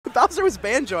Bowser was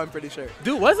Banjo, I'm pretty sure.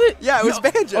 Dude, was it? Yeah, it was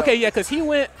Banjo. Okay, yeah, because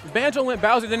Banjo went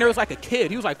Bowser, then there was like a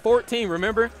kid. He was like 14,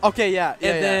 remember? Okay, yeah.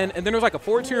 And then there was like a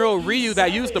 14-year-old Ryu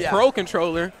that used the Pro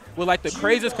controller with like the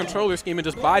craziest controller scheme and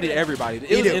just bodied everybody.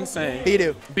 It was insane.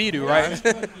 Bidoo, right?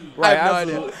 Right, I have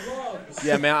no idea.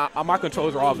 Yeah, man, my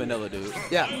controls are all vanilla, dude.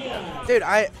 Yeah. Dude,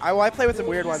 I play with some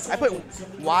weird ones. I put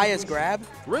Y as grab.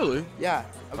 Really? Yeah.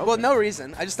 Okay. Well, no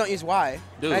reason. I just don't use Y.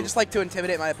 Dude. And I just like to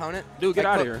intimidate my opponent. Dude, get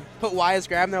out of here. Put Y as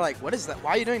grab, and they're like, what is that?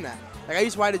 Why are you doing that? Like, I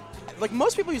use Y to, like,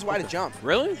 most people use Y to jump.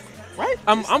 Really? Right?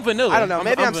 I'm vanilla. I don't know.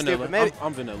 Maybe I'm vanilla. stupid. Maybe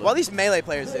I'm vanilla. Well, at least melee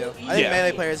players do. I think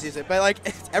melee players use it. But, like,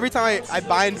 every time I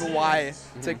bind the Y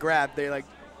to grab, they're like,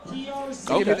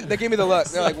 they give me the look.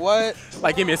 They're like, what?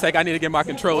 Like, give me a sec. I need to get my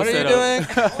controller set up.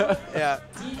 What are you doing?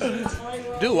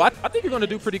 Yeah. Dude, I think you're going to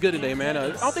do pretty good today, man.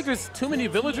 I don't think there's too many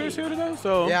villagers here today,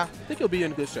 so I think you'll be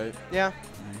in good shape. Yeah.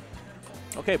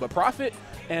 Okay, but Prophet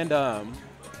and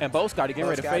BoScotty getting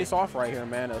ready to face off right here,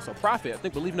 man. So Prophet, I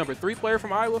believe number 3 player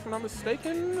from Iowa, if I'm not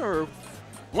mistaken, or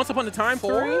once upon a time,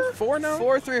 4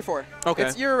 now? 3 or 4.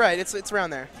 Okay. You're right. It's around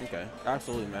there. Okay,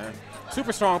 absolutely, man.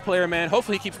 Super strong player, man.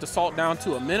 Hopefully he keeps the salt down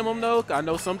to a minimum, though. I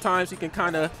know sometimes he can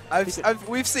kind of.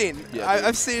 We've seen. Yeah,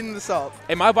 I've seen the salt.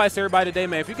 Hey, my advice to everybody today,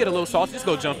 man, if you get a little salty, just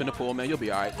go jump in the pool, man. You'll be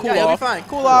all right. Cool off. You'll be fine.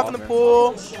 Cool off in the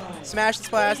pool. Smash and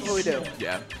splash. That's what we do.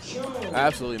 Yeah,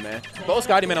 absolutely, man.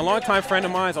 BoScotty, man, a longtime friend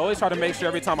of mine. I always try to make sure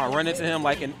every time I run into him,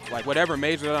 like in whatever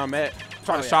major that I'm at,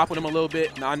 try to shop with him a little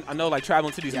bit. Now, I know, like,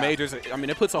 traveling to these majors, I mean,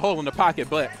 it puts a hole in the pocket,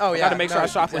 but I got to make sure I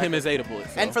shop with him and Zeta Bullet.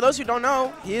 So. And for those who don't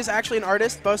know, he is actually an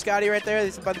artist. BoScotty right there.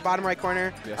 He's at the bottom right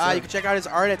corner. Yes, you can check out his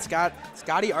art at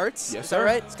Scotty Arts. Yes, is that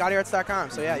right? ScottyArts.com.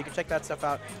 So, yeah, you can check that stuff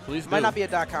out. Please do. Might not be a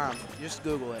 .com. You just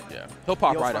Google it. Yeah. He'll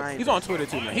pop right up. He's on Twitter,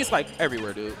 too, man. He's, like,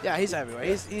 everywhere, dude. Yeah, he's everywhere.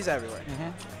 He's everywhere.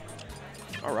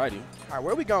 All righty. All right,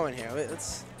 where are we going here?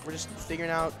 We're just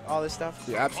figuring out all this stuff.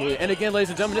 Yeah, absolutely. And again, ladies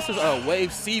and gentlemen, this is a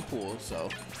Wave C pool, so.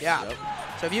 Yeah. Yep.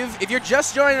 So if you're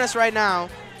just joining us right now,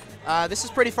 this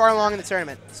is pretty far along in the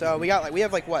tournament. So we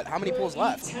have like what? How many pools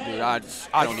left? Dude, I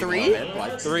don't even know, man.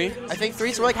 Like 3. I think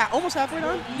 3. So we're like almost halfway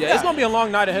done. Yeah, it's gonna be a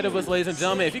long night ahead of us, ladies and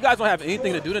gentlemen. If you guys don't have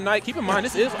anything to do tonight, keep in mind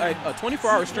this is a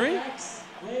 24-hour stream.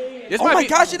 Oh my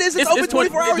gosh, it is. It's open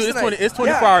 24 hours tonight. It's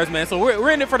 24 hours, man. So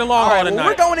we're in it for the long haul tonight.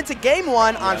 We're going into game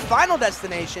 1 on Final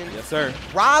Destination. Yes, sir.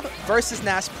 Rob versus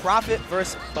Ness, Prophet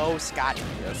versus BoScotty.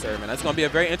 Yes, sir, man. That's going to be a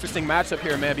very interesting matchup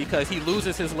here, man, because he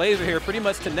loses his laser here pretty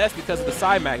much to Ness because of the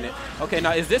side magnet. Okay,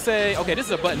 now is this a – okay, this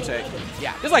is a button check.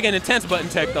 Yeah. This is like an intense button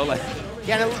check, though. Like.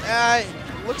 Yeah,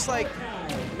 it looks like –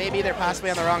 maybe they're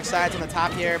possibly on the wrong sides on the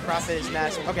top here. Prophet is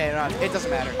Ness. Okay, no, it doesn't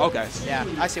matter. Okay. Yeah,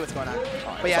 I see what's going on.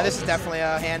 But yeah, this is definitely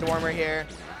a hand warmer here.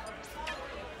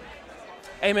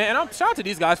 Hey, man, and shout out to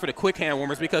these guys for the quick hand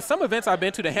warmers because some events I've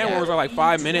been to, the hand warmers are like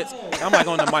 5 minutes. I'm like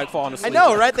on the mic falling asleep. I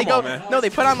know, right? Come on, man. No,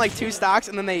 they put on like 2 stocks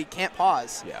and then they can't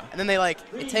pause. Yeah. And then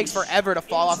it takes forever to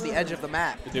fall off the edge of the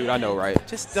map. Dude, I know, right?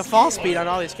 Just the fall speed on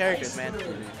all these characters, man.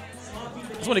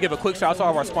 Just want to give a quick shout out to all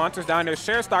of our sponsors down there.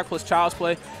 Share Stock plus Child's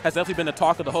Play has definitely been the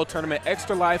talk of the whole tournament.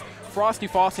 Extra Life, Frosty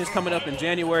Faustings coming up in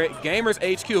January. Gamers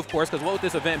HQ, of course, because what would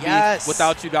this event be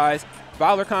without you guys?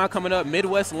 ValorCon coming up,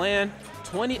 Midwest Land,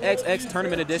 20XX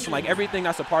Tournament Edition, like everything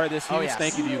that's a part of this. Huge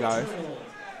thank you to you guys.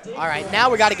 All right,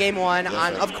 now we got a game 1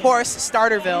 on, of course,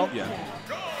 Starterville. Yeah.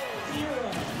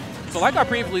 So like I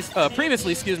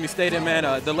previously stated,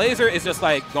 man, the laser is just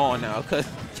like gone now because.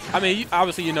 I mean,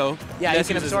 obviously, you know. Yeah, you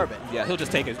can absorb it. Yeah, he'll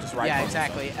just take it just right. Yeah,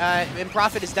 exactly. And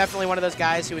Prophet is definitely one of those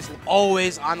guys who is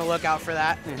always on the lookout for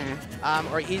that.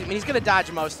 He's going to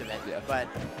dodge most of it, but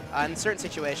in certain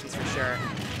situations, for sure.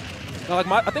 Now,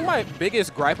 like I think my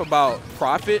biggest gripe about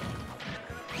Prophet,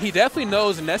 he definitely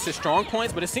knows Ness's strong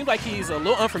points, but it seems like he's a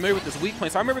little unfamiliar with his weak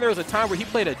points. I remember there was a time where he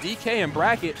played a DK in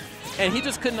bracket, and he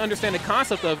just couldn't understand the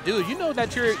concept of, dude, you know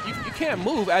that you can't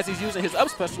move as he's using his up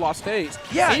special off stage.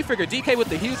 Yeah. And you figure DK with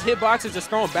the huge hitboxes just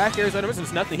throwing back airs at him,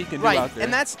 there's nothing he can do out there.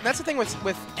 And that's the thing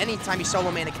with any time you solo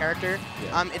main a character.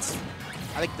 Yeah. I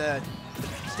think the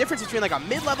difference between like a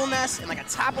mid-level Ness and like a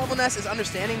top-level Ness is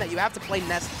understanding that you have to play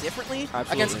Ness differently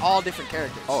against all different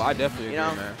characters. Oh, I definitely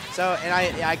agree, man. So, and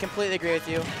I completely agree with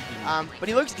you. But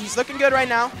he's looking good right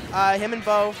now. Him and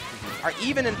Bo are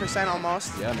even in percent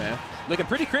almost. Yeah, man. Looking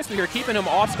pretty crispy here, keeping him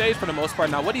off stage for the most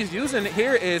part. Now, what he's using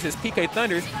here is his PK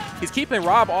Thunders. He's keeping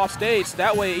Rob off stage.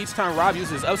 That way, each time Rob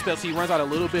uses his up spells, he runs out a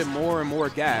little bit more and more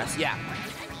gas. Yeah.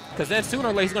 Because then sooner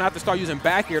or later, he's going to have to start using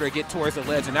back air to get towards the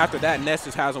ledge. And after that, Ness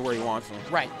just has him where he wants him.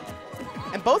 Right.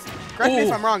 And correct me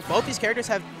if I'm wrong, both these characters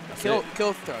have kill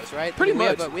throws, right? Pretty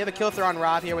much. We have a kill throw on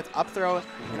Rob here with up throw.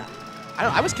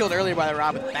 I was killed earlier by the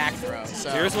Rob with back throw. So.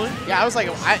 Seriously? Yeah, I was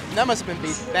like, that must have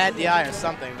been bad DI or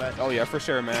something. But oh, yeah, for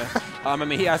sure, man. I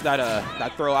mean, he has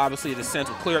that throw, obviously, the sense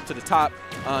will clear up to the top.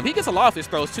 He gets a lot of his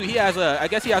throws, too. He has I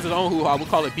guess he has his own hoo-ha. We'll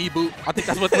call it B-boot. I think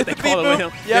that's what they call it with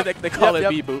him. Yep. Yeah, they call it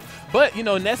B-boot. But, you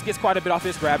know, Ness gets quite a bit off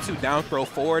his grab, too. Down throw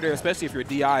forwarder, especially if your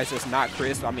DI is just not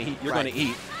crisp. I mean, you're going to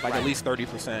eat, like, at least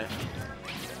 30%.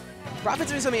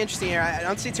 Prophet's doing something interesting here. I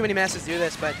don't see too many masters do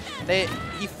this, but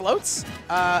he floats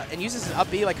and uses his up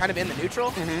B like kind of in the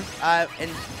neutral, and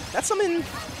that's something.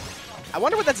 I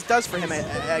wonder what that does for him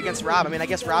against Rob. I mean, I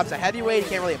guess Rob's a heavyweight; he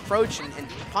can't really approach and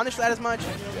punish that as much.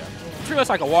 Yeah. Pretty much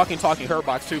like a walking, talking hurt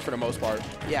box too, for the most part.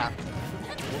 Yeah.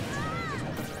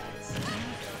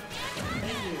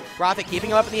 Prophet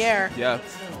keeping him up in the air. Yeah.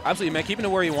 Absolutely, man. Keeping it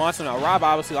where he wants. And Rob,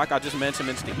 obviously, like I just mentioned,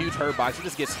 it's the huge hurt box. He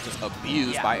just gets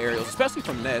abused by aerials, especially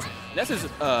from Ness. Ness's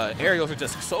aerials are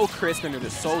just so crisp and they're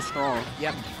just so strong.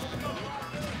 Yep.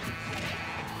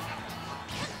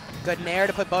 Good nair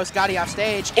to put BoScotty off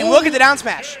stage. And look at the down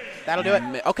smash. That'll do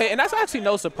it. Okay, and that's actually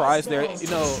no surprise there. You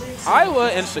know, Iowa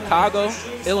and Chicago,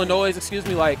 Illinois, excuse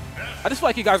me, like, I just feel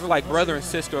like you guys are like brother and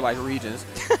sister, like regions.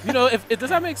 You know,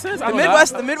 does that make sense?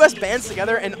 The Midwest bands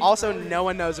together, and also no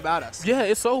one knows about us. Yeah,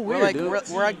 it's so weird,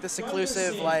 we're like this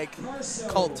exclusive like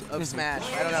cult of Smash.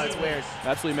 I don't know, it's weird.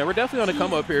 Absolutely, man. We're definitely on the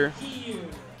come up here.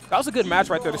 That was a good match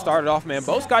right there to start it off, man.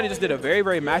 BoScotty just did a very,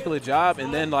 very immaculate job,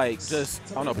 and then, like, just,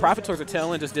 I don't know, Prophet towards the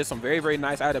tail end just did some very, very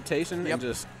nice adaptation and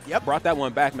just brought that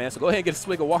one back, man. So go ahead and get a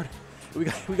swig of water. We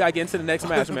got to get into the next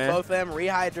match, man. Both of them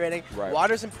rehydrating. Right.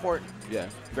 Water's important. Yeah,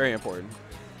 very important.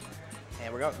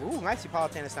 And we're going, ooh, nice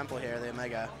Palutena's Temple here, the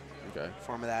Omega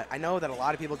form of that. I know that a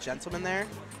lot of people gentlemen there.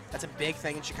 That's a big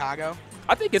thing in Chicago.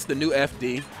 I think it's the new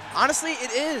FD. Honestly,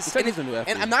 it is. It's the new FD.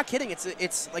 And I'm not kidding.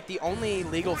 It's like the only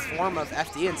legal form of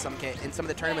FD in some of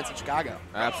the tournaments in Chicago.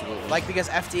 Absolutely. Like because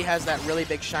FD has that really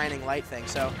big shining light thing.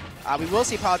 So we will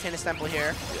see Palutena's Temple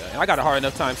here. Yeah, and I got a hard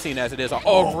enough time seeing as it is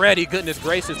already. Goodness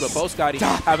gracious, but BoScotty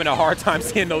having a hard time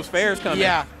seeing those fares coming.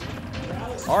 Yeah.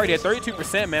 Already at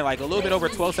 32%, man. Like a little bit over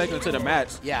 12 seconds into the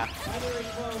match. Yeah.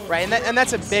 Right, and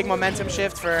that's a big momentum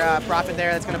shift for Prophet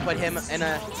there. That's going to put him in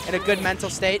a good mental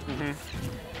state.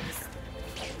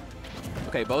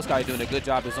 Okay, BoScotty doing a good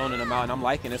job of zoning him out, and I'm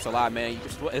liking this a lot, man.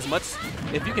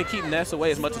 If you can keep Ness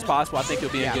away as much as possible, I think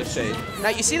you'll be in good shape. Now,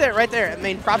 you see that right there. I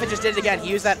mean, Prophet just did it again. He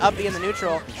used that up B in the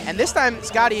neutral, and this time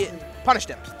Scotty punished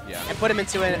him and put him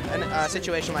into a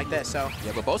situation like this. So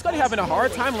yeah, but BoScotty having a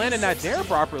hard time landing that dare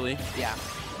properly. Yeah.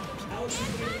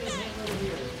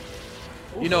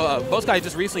 You know, BoScotty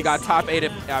just recently got top 8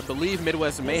 at, I believe,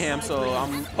 Midwest Mayhem, so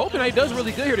I'm hoping that he does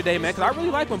really good here today, man, because I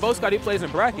really like when BoScotty plays in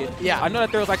bracket. Yeah. I know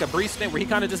that there was like a brief stint where he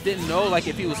kind of just didn't know like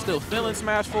if he was still feeling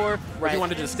Smash 4 or if he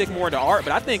wanted to just stick more to art,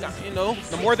 but I think, you know,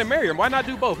 the more the merrier. Why not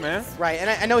do both, man? Right, and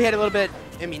I know he had a little bit,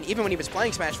 I mean, even when he was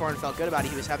playing Smash 4 and felt good about it,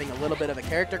 he was having a little bit of a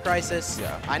character crisis.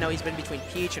 Yeah. I know he's been between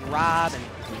Peach and Rob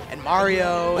and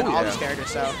Mario and all these characters,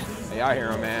 so. Hey, I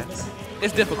hear him, man.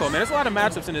 It's difficult, man. There's a lot of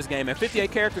matchups in this game, and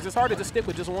 58 characters, it's hard to just stick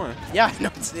with just one. Yeah, no,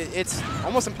 it's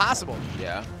almost impossible.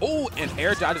 Yeah. Oh, and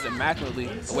air dodges immaculately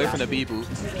away from the B-boot.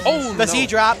 Oh, the Z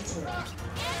drop.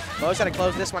 Bo's got to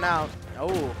close this one out.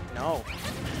 Oh, no.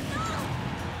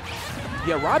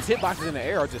 Yeah, Rob's hitboxes in the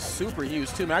air are just super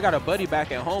huge, too, man. I got a buddy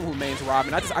back at home who mains Rob,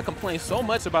 and I complain so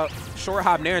much about short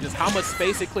hop nair and just how much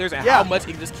space it clears and how much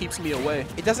it just keeps me away.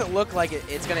 It doesn't look like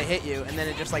it's going to hit you, and then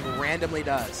it just, like, randomly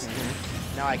does.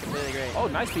 No, I completely agree. Oh,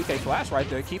 nice PK flash right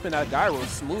there, keeping that gyro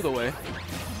smooth away.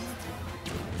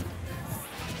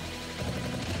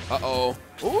 Uh-oh.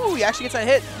 Ooh, he actually gets that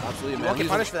hit. Absolutely, man. Won't get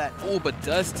punished for that. Ooh, but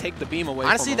does take the beam away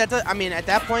Honestly, from him. I mean, at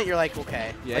that point, you're like,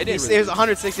 okay. Yeah, like, it was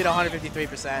 160 to 153%.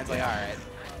 It's like, all right.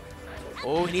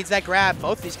 Oh, he needs that grab.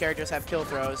 Both of these characters have kill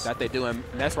throws. That they do, and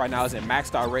Ness right now is in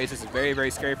maxed out race. This is very,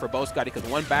 very scary for BoScotty because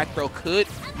one back throw could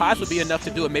possibly be enough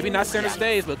to do it. Maybe not center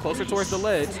stage, but closer towards the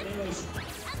ledge.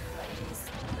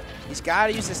 He's got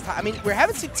to use his top. I mean, we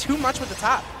haven't seen too much with the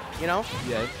top, you know?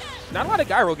 Yeah. Not a lot of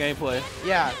gyro gameplay.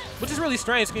 Yeah. Which is really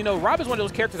strange. You know, Rob is one of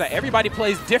those characters that everybody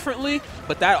plays differently,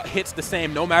 but that hits the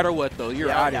same no matter what, though. You're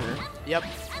out of here. Yep.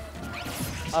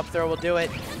 Up throw will do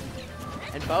it.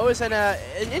 And Bo is in an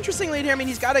interesting lead here. I mean,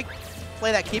 he's got to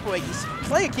play that keep away. He's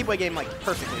playing a keep away game, like,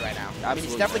 perfectly right now. Absolutely. I mean,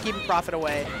 he's definitely keeping Prophet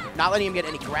away, not letting him get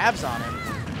any grabs on him.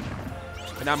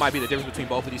 And that might be the difference between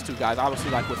both of these two guys.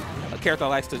 Obviously, like with a character that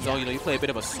likes to zone, you know, you play a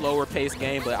bit of a slower paced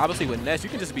game, but obviously with Ness,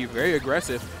 you can just be very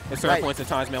aggressive at certain points in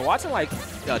times, man. Watching like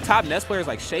top Ness players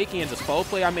like Shaky and just Foe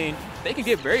play, I mean, they can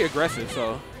get very aggressive,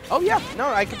 so. Oh yeah, no,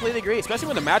 I completely agree. Especially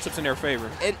when the matchup's in their favor.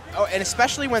 And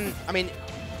especially when, I mean,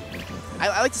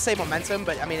 I like to say momentum,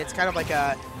 but I mean it's kind of like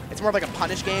it's more of like a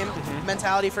punish game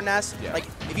mentality for Ness. Yeah. Like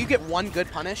if you get one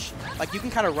good punish, like you can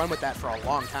kind of run with that for a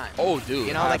long time. Oh, dude.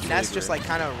 You know, like Ness just like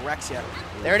kind of wrecks you.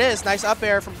 There it is, nice up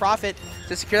air from Prophet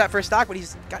to secure that first stock, but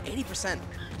he's got 80%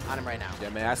 on him right now. Yeah,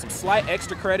 man, that's some slight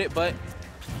extra credit, but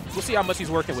we'll see how much he's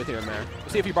working with here, man. We'll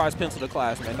see if he brought his pencil to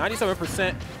class, man.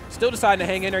 97%, still deciding to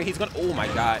hang in there. He's gonna, oh my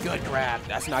God. Good grab.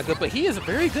 That's not good, but he is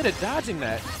very good at dodging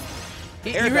that.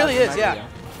 He really is, yeah.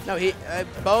 No,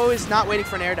 Bo is not waiting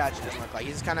for an air dodge, it doesn't look like.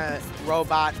 He's kind of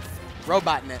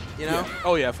robotting it, you know? Yeah.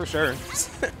 Oh, yeah, for sure.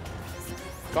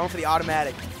 Going for the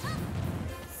automatic.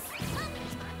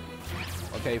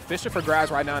 Okay, fishing for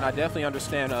grabs right now, and I definitely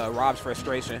understand Rob's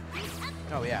frustration.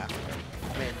 Oh, yeah.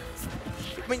 I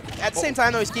mean, at the same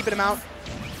time, though, he's keeping him out.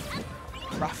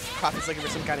 Prophet's looking for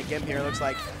some kind of gimp here, it looks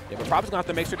like. Yeah, but Prophet's going to have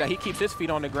to make sure that he keeps his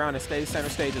feet on the ground and stays center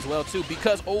stage as well, too,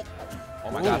 because, oh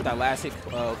my God, if that last hit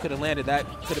could have landed, that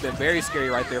could have been very scary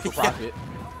right there for Prophet.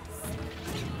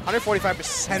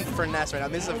 145% for Ness right now.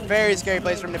 This is a very scary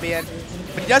place for him to be in.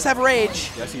 But he does have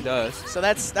rage. Yes, he does. So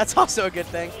that's also a good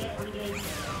thing.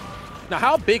 Now,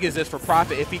 how big is this for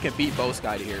Prophet if he can beat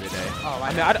BoScotty here today? Oh,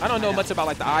 I mean, I don't know much about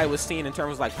like the Iowa scene in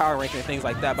terms of like power ranking and things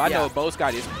like that, but I know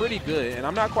BoScotty is pretty good, and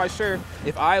I'm not quite sure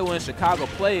if Iowa and Chicago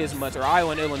play as much, or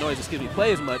Iowa and Illinois, excuse me,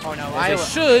 play as much as they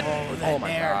should. Oh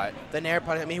my God. The Nair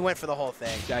punish. I mean, he went for the whole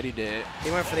thing. That he did.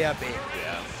 He went for the upbeat.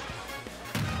 Yeah.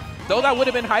 Though that would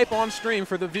have been hype on stream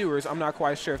for the viewers, I'm not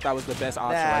quite sure if that was the best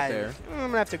option right there. I'm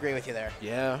going to have to agree with you there.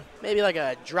 Yeah. Maybe like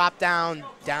a drop down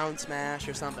smash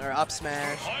or something, or up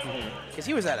smash. Because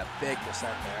he was at a big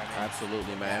percent there. I mean,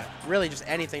 absolutely, man. Really just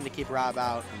anything to keep Rob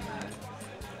out.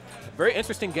 Very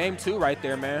interesting game 2 right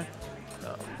there, man.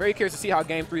 Very curious to see how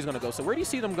game 3 is going to go. So where do you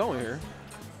see them going here?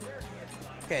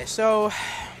 Okay, so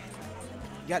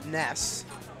you got Ness.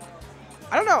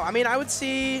 I don't know. I mean, I could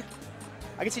see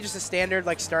just a standard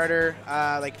like starter,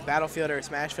 like Battlefield or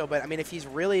Smashville. But I mean, if he's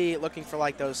really looking for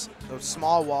like those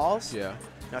small walls, yeah.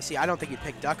 No, see, I don't think you'd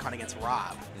pick Duck Hunt against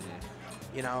Rob.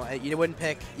 You know, you wouldn't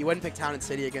pick Town and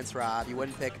City against Rob. You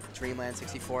wouldn't pick Dreamland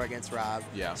 64 against Rob.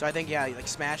 Yeah. So I think like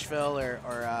Smashville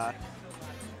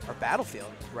or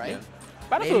Battlefield, right? Yeah.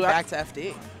 Battlefield, maybe back to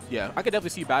FD. Yeah, I could definitely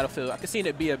see Battlefield. I could see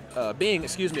it being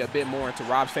a bit more into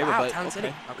Rob's favor. Wow, but Town and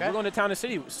City. Okay. We're going to Town and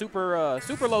City. Super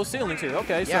low ceilings here.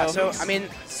 Okay. Yeah. So I mean,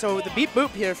 the beat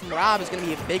boop here from Rob is going to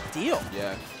be a big deal.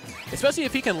 Yeah. Especially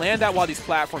if he can land that while these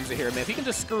platforms are here, man. If he can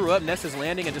just screw up Ness's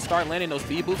landing and just start landing those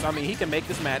B boops, I mean, he can make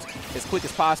this match as quick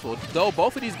as possible. Though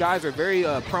both of these guys are very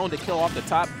prone to kill off the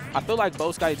top, I feel like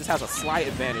BoScotty just has a slight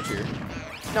advantage here.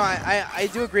 No, I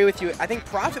do agree with you. I think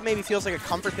Prophet maybe feels like a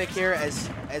comfort pick here as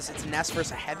it's Ness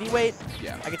versus a heavyweight.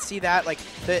 Yeah. I could see that. Like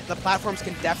the platforms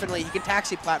can definitely, he can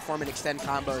taxi platform and extend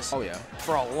combos. Oh yeah.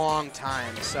 For a long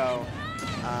time. So.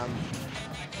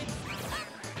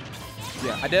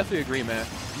 Yeah, I definitely agree, man.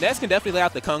 Ness can definitely lay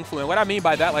out the kung fu, and what I mean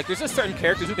by that, like, there's just certain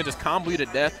characters who can just combo you to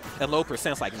death at low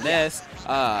percents, like Ness,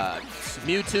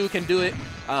 Mewtwo can do it,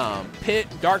 Pit,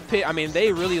 Dark Pit. I mean,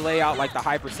 they really lay out like the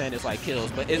high percentage like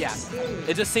kills, but it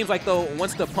just seems like though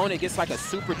once the opponent gets like a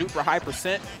super duper high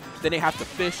percent, then they have to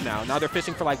fish now. Now they're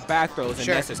fishing for like back throws in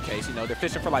Ness's case. You know, they're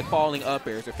fishing for like falling up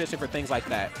airs. They're fishing for things like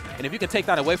that. And if you can take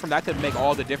that away from that, could make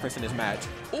all the difference in this match.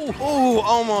 Ooh,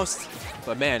 almost.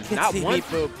 But man, not one.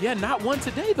 Yeah, not one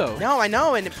today though. No, I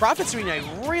know, and Prophet's doing a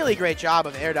really great job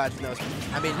of air dodging those.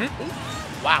 I mean,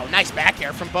 wow, nice back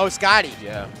air from BoScotty.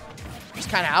 Yeah. Just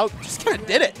kind of out, just kind of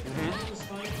did it.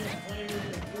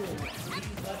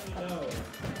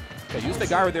 Okay, use the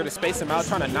guy right there to space him out,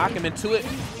 trying to knock him into it.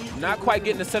 Not quite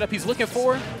getting the setup he's looking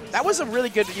for. That was a really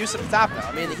good use of the top, though.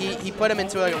 I mean, he put him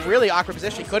into like a really awkward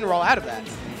position. He couldn't roll out of that.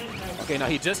 Okay, now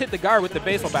he just hit the guard with the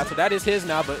baseball bat, so that is his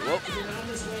now, but whoop.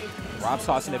 Rob's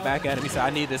tossing it back at him. He said, I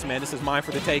need this, man. This is mine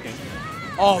for the taking.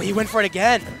 Oh, he went for it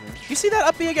again. You see that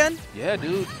up B again? Yeah,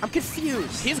 dude. I'm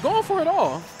confused. He's going for it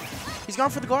all. He's going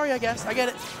for the glory, I guess. I get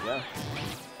it. Yeah.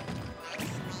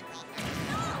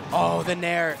 Oh, the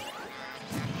Nair.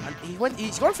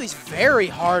 He's going for these very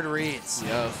hard reads.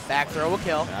 Yeah. Back throw will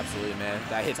kill. Absolutely, man.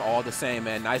 That hits all the same,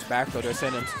 man. Nice back throw. They're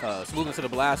sending him smooth into the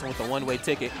blast with a one-way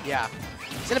ticket. Yeah.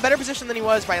 He's in a better position than he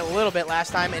was by a little bit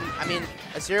last time. And, I mean,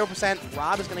 a 0%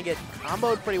 Rob is going to get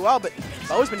comboed pretty well, but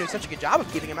Bo's been doing such a good job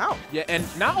of keeping him out. Yeah, and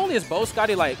not only is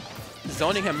BoScotty, like,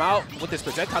 zoning him out with his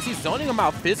projectiles, he's zoning him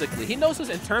out physically. He knows this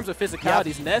in terms of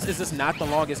physicalities. Ness is just not the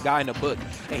longest guy in the book.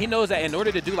 And he knows that in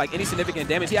order to do like any significant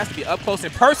damage, he has to be up close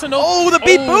and personal. Oh, the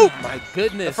beat boop! My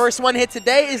goodness. The first one hit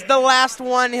today is the last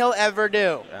one he'll ever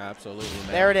do. Absolutely,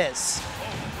 man. There it is.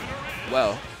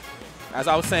 Well, as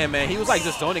I was saying, man, he was like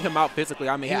just zoning him out physically.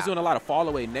 I mean, he was doing a lot of fall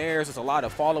away nairs. There's a lot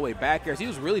of fall away back airs. He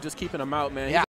was really just keeping him out, man.